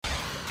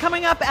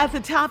Coming up at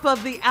the top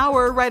of the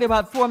hour, right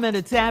about 4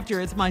 minutes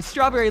after, it's my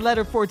strawberry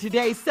letter for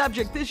today's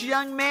subject. This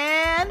young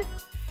man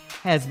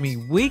has me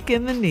weak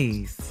in the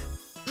knees.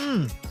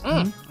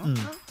 Okay.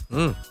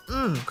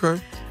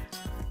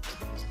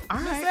 All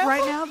right,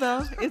 right now,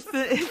 though, it's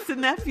the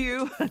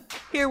nephew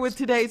here with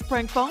today's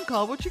prank phone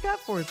call. What you got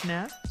for us,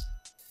 Neff?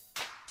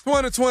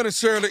 2020,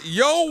 Shirley,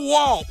 your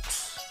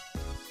walks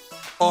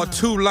are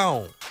too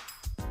long.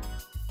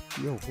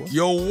 Yo, what?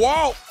 Your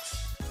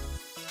walks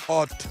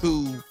are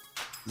too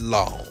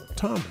long.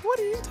 Tommy. What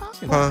are you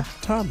talking about?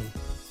 Tommy.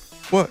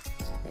 What?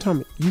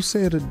 Tommy, you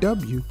said a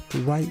W the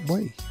right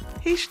way.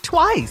 He's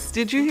twice.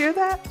 Did you hear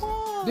that?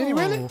 Did he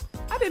really?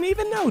 I didn't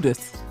even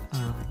notice.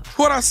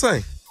 What'd I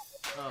say?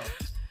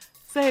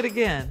 Say it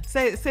again.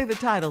 Say the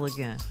title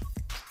again.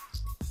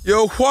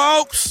 Your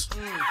walks.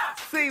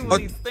 See what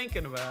he's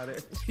thinking about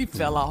it. He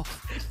fell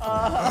off.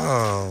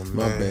 Oh, man.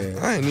 My bad.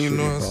 I ain't even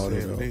know I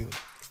Should've said brought it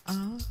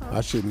it.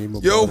 I shouldn't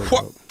even Yo, brought it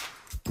what? up.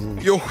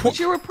 Your But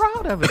you were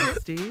proud of it,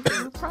 Steve.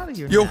 You were proud of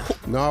your Your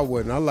Neff. No, I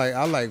wasn't.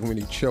 I like when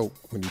he choked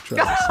when he tried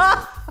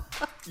to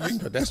say it. You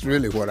know, that's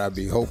really what I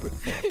be hoping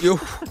for. your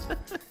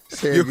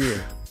Say You- it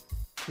again.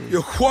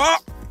 your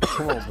walk.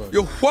 Come on, buddy.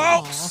 Your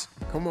walks.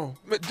 Come on.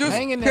 Man, just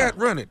Hang in there. cat,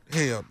 run it.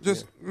 Hell,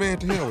 just man,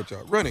 to hell with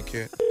y'all. Run it,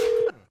 cat.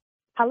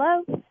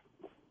 Hello?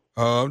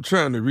 I'm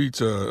trying to reach.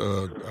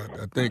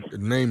 I think the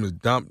name is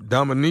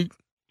Dominique.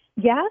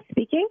 Yeah,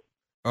 speaking.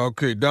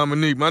 Okay,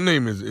 Dominique. My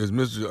name is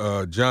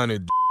Mr. Johnny,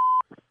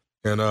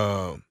 and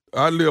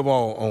I live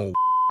on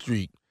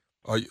Street.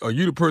 Are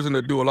you the person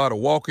that do a lot of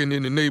walking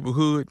in the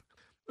neighborhood?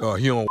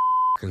 Here on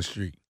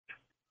Street.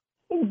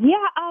 Yeah,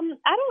 I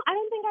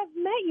don't think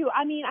I've met you.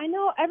 I mean, I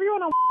know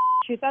everyone on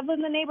Street. I've lived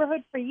in the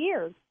neighborhood for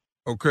years.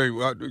 Okay,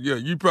 well, yeah,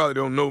 you probably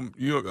don't know.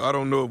 I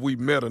don't know if we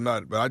met or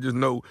not, but I just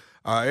know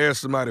I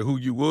asked somebody who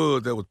you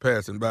was that was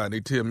passing by, and they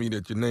tell me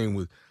that your name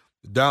was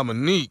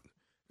Dominique,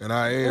 and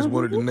I asked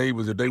one of the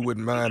neighbors if they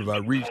wouldn't mind if I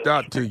reached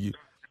out to you,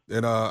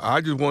 and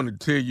I just wanted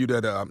to tell you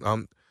that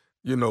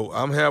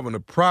I'm having a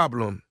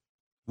problem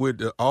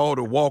with all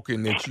the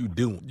walking that you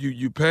doing.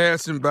 You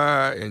passing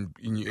by, and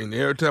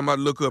every time I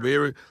look up,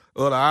 every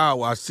other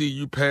hour, I see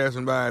you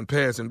passing by.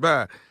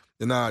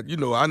 And I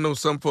know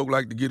some folk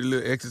like to get a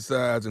little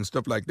exercise and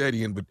stuff like that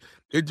in, but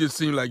it just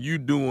seems like you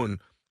doing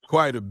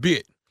quite a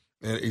bit,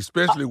 and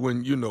especially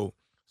when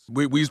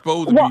we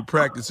supposed to be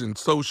practicing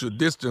social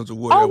distance or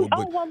whatever.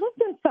 Well,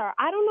 listen, sir.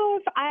 I don't know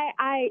if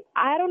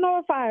I don't know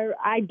if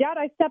I doubt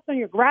I stepped on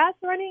your grass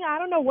or anything. I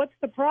don't know what's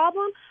the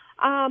problem.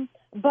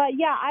 But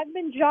yeah, I've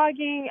been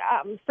jogging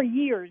for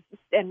years,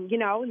 and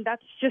and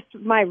that's just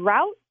my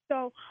route.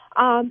 So,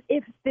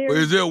 if there's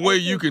Is there a way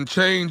you can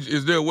change?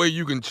 Is there a way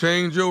you can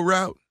change your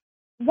route?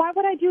 Why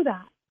would I do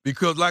that?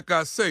 Because, like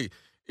I say,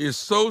 it's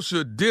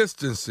social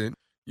distancing.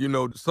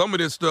 Some of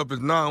this stuff is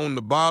not on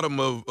the bottom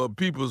of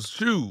people's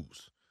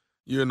shoes.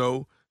 You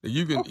can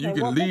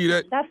leave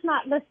that. That's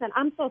not. Listen,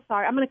 I'm so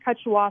sorry. I'm going to cut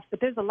you off, but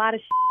there's a lot of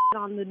shit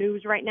on the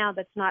news right now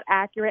that's not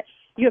accurate.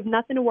 You have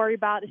nothing to worry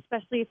about,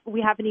 especially if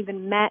we haven't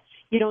even met.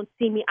 You don't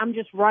see me. I'm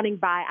just running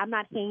by. I'm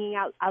not hanging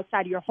out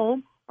outside your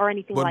home or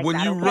anything like that. But when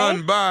you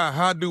run by,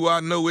 how do I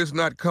know it's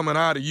not coming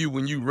out of you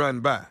when you run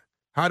by?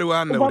 How do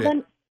I know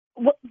that?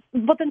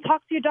 Then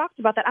talk to your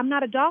doctor about that. I'm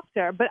not a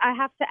doctor, but I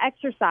have to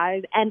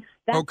exercise, and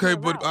that's Okay,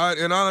 my route. I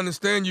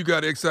understand you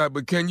got to exercise,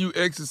 but can you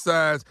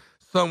exercise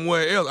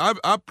somewhere else?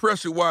 I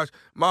pressure wash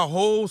my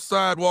whole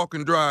sidewalk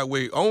and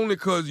driveway only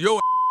because your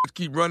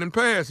keep running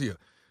past here.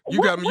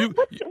 What's your door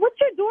number?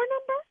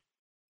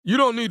 You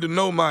don't need to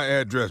know my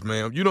address,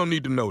 ma'am. You don't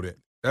need to know that.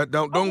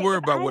 Don't worry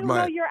about what I don't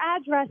know your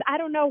address. I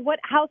don't know what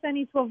house I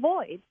need to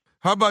avoid.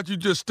 How about you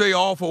just stay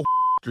off of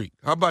Street?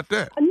 How about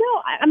that? No,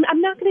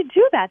 I'm not going to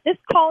do that. This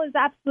call is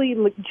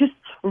absolutely just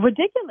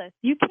ridiculous.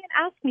 You can't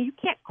ask me. You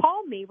can't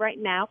call me right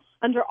now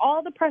under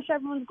all the pressure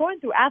everyone's going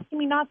through, asking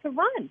me not to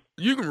run.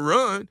 You can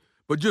run,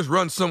 but just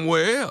run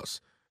somewhere else.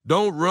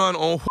 Don't run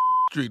on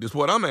Street. Is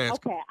what I'm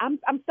asking. Okay,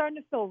 I'm starting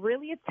to feel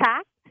really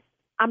attacked.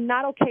 I'm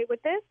not okay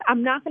with this.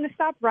 I'm not going to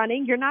stop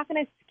running. You're not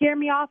going to scare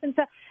me off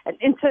into.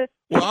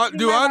 Well,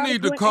 do I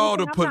need to call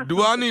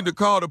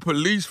the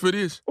police for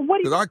this?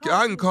 Because I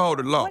can call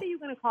the law. What are you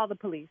going to call the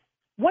police?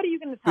 What are you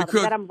going to tell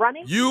them, that I'm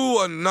running? You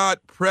are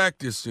not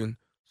practicing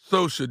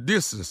social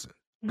distancing.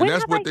 When And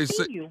that's have what I they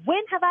seen say. you?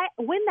 When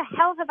the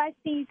hell have I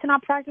seen you to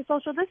not practice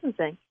social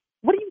distancing?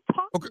 What are you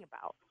talking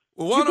about?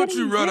 Well, why You're don't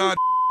you getting run really out?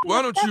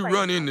 Why don't you upset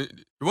run right in the?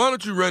 Why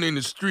don't you run in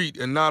the street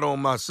and not on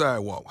my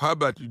sidewalk? How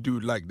about you do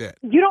it like that?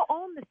 You don't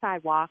own the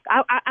sidewalk.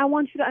 I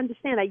want you to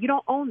understand that. You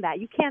don't own that.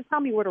 You can't tell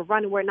me where to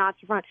run and where not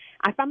to run.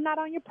 If I'm not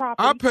on your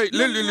property,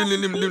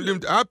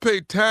 I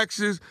pay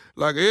taxes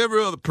like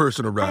every other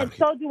person around and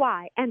here. so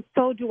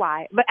do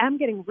I. But I'm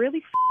getting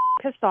really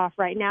pissed off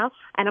right now,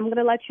 and I'm going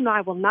to let you know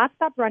I will not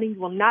stop running. You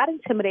will not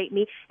intimidate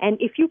me. And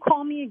if you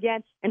call me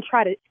again and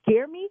try to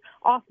scare me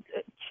off,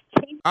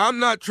 I'm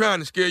not trying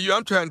to scare you.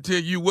 I'm trying to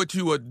tell you what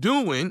you are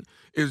doing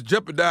is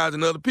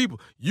jeopardizing other people.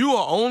 You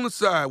are on the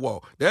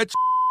sidewalk. That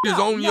is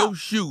on your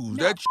shoes.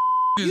 That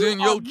is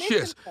in your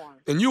chest.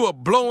 And you are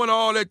blowing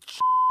all that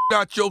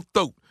out your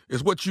throat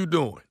is what you're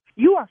doing.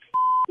 You are a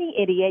f***ing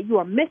idiot. You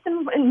are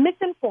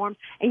misinformed,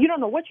 and you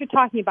don't know what you're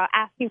talking about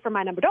asking for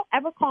my number. Don't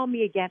ever call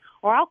me again,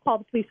 or I'll call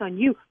the police on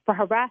you for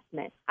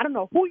harassment. I don't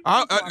know who you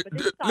are, but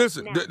this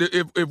listen, now.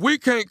 if we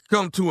can't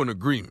come to an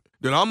agreement,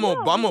 then I'm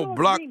gonna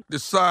block the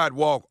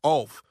sidewalk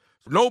off.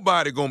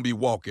 Nobody gonna be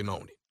walking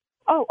on it.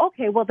 Oh,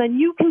 okay. Well, then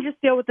you can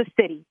just deal with the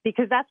city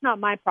because that's not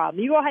my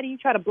problem. You go ahead and you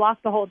try to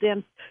block the whole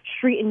damn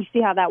street, and you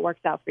see how that works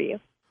out for you.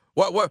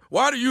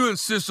 Why do you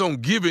insist on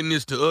giving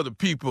this to other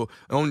people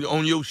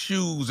on your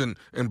shoes and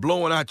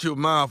blowing out your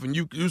mouth, and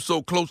you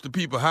so close to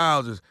people's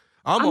houses?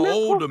 I'm an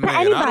older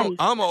man.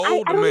 I'm an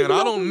older man.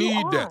 I don't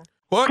need that.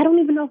 What? I don't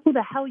even know who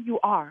the hell you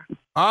are.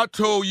 I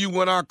told you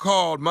when I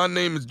called, my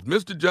name is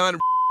Mr. Johnny.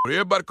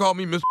 Everybody call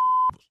me Mr.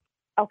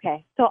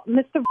 Okay, so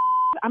Mr.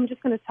 I'm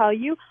just going to tell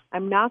you,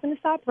 I'm not going to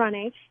stop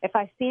running. If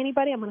I see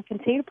anybody, I'm going to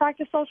continue to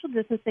practice social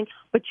distancing,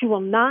 but you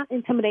will not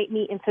intimidate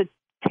me into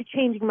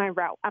changing my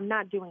route. I'm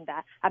not doing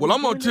that. Well,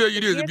 I'm going to tell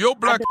you this. If your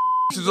black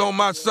is on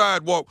my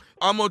sidewalk,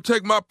 I'm going to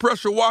take my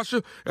pressure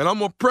washer and I'm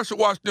going to pressure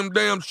wash them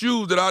damn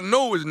shoes that I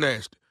know is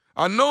nasty.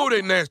 I know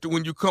they're nasty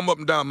when you come up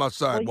and down my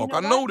sidewalk.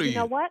 Well, I know they You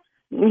know what?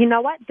 You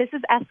know what? This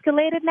is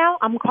escalated now.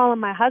 I'm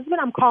calling my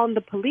husband. I'm calling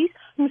the police.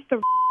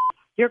 Mr.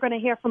 You're going to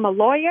hear from a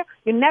lawyer.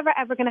 You're never,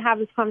 ever going to have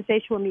this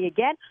conversation with me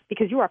again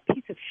because you are a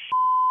piece of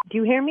shit. Do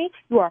you hear me?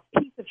 You are a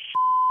piece of shit.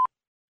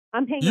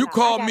 I'm hanging You out.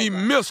 call me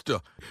Mister,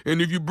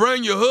 and if you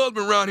bring your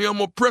husband around here, I'm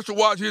going to pressure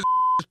wash his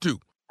too.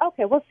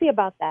 Okay, we'll see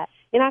about that.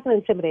 You're not going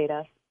to intimidate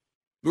us.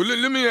 Well,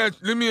 let me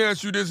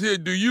ask you this here.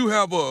 Do you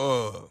have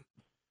a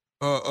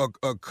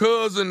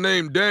cousin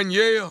named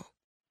Danielle?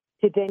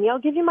 Did Danielle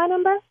give you my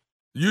number?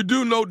 You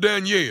do know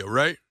Danielle,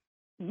 right?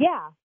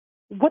 Yeah.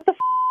 What the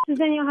does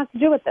Danielle have to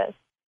do with this?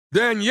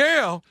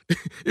 Danielle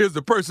is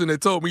the person that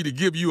told me to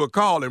give you a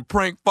call and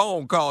prank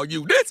phone call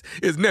you. This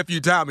is Nephew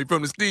Tommy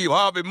from the Steve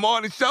Harvey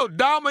Morning Show.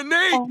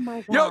 Dominique, oh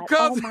my God. your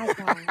cousin. Oh my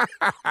God.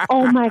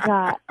 Oh my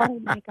God. Oh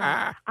my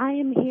God. I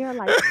am here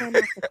like trying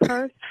not to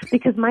curse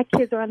because my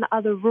kids are in the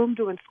other room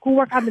doing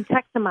schoolwork. I've been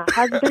texting my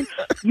husband.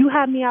 You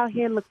have me out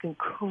here looking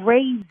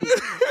crazy.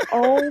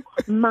 Oh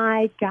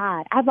my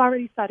God. I've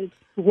already started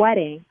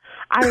sweating.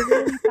 I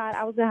really thought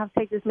I was going to have to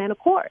take this man to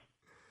court.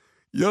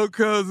 Your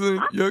cousin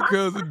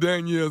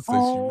Danielle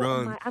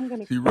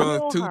says she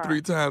runs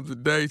 2-3 times a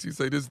day. She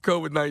say this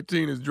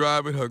COVID-19 is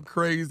driving her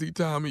crazy,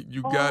 Tommy.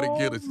 You got to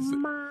get her. Oh,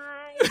 my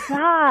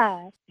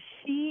God.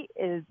 She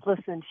is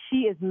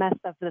messed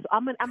up for this.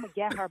 I'm gonna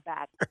get her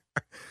back.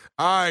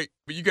 All right,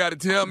 but you got to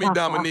tell me,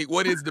 Dominique,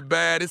 what is the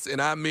baddest,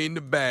 and I mean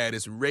the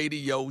baddest,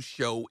 radio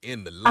show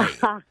in the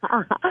land?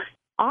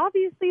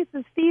 Obviously, it's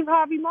the Steve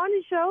Harvey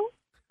Morning Show.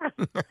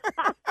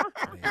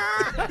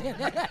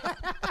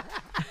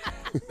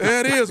 There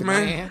it is,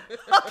 man.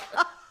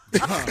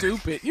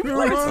 Stupid. You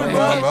I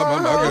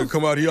gotta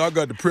come out here. I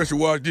got to pressure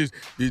wash this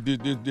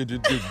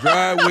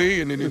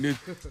driveway and then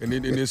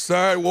this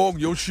sidewalk.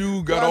 Your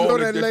shoe got all. I know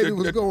that lady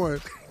was going.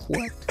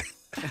 What?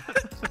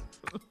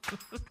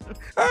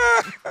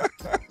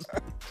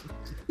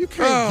 You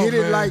can't get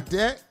it like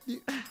that.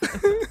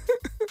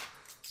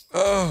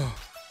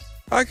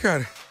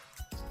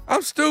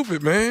 I'm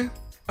stupid, man.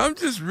 I'm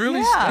just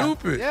really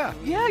stupid.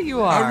 Yeah,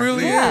 you are. I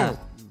really am.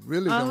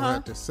 Really don't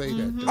have to say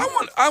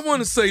that. I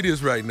want to say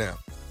this right now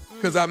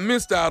because I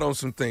missed out on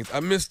some things.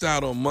 I missed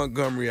out on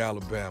Montgomery,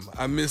 Alabama.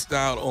 I missed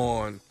out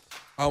on,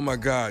 oh my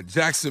God,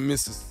 Jackson,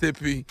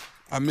 Mississippi.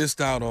 I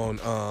missed out on,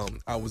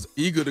 I was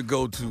eager to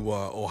go to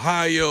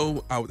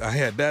Ohio. I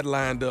had that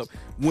lined up.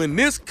 When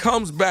this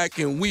comes back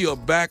and we are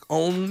back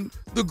on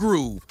the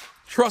groove,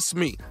 trust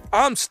me,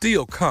 I'm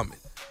still coming.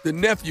 The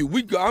nephew,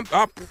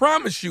 I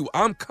promise you,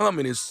 I'm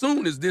coming as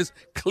soon as this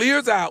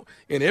clears out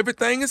and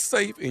everything is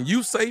safe and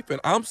you safe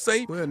and I'm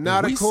safe. Well,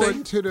 not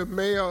according to the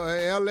mayor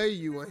of L.A.,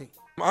 you ain't.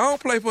 I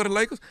don't play for the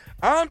Lakers.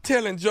 I'm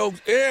telling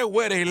jokes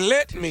everywhere they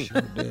let me.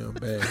 Damn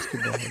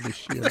basketball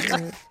this year,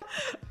 man.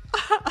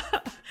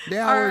 They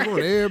always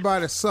want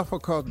everybody to suffer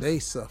because they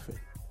suffer.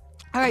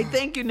 All right,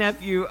 thank you,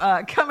 nephew.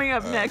 Coming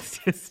up next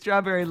is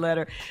Strawberry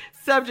Letter.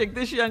 Subject,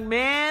 this young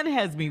man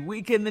has me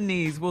weak in the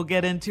knees. We'll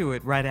get into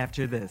it right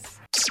after this.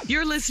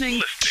 You're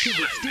listening to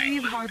the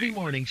Steve Harvey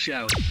Morning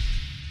Show.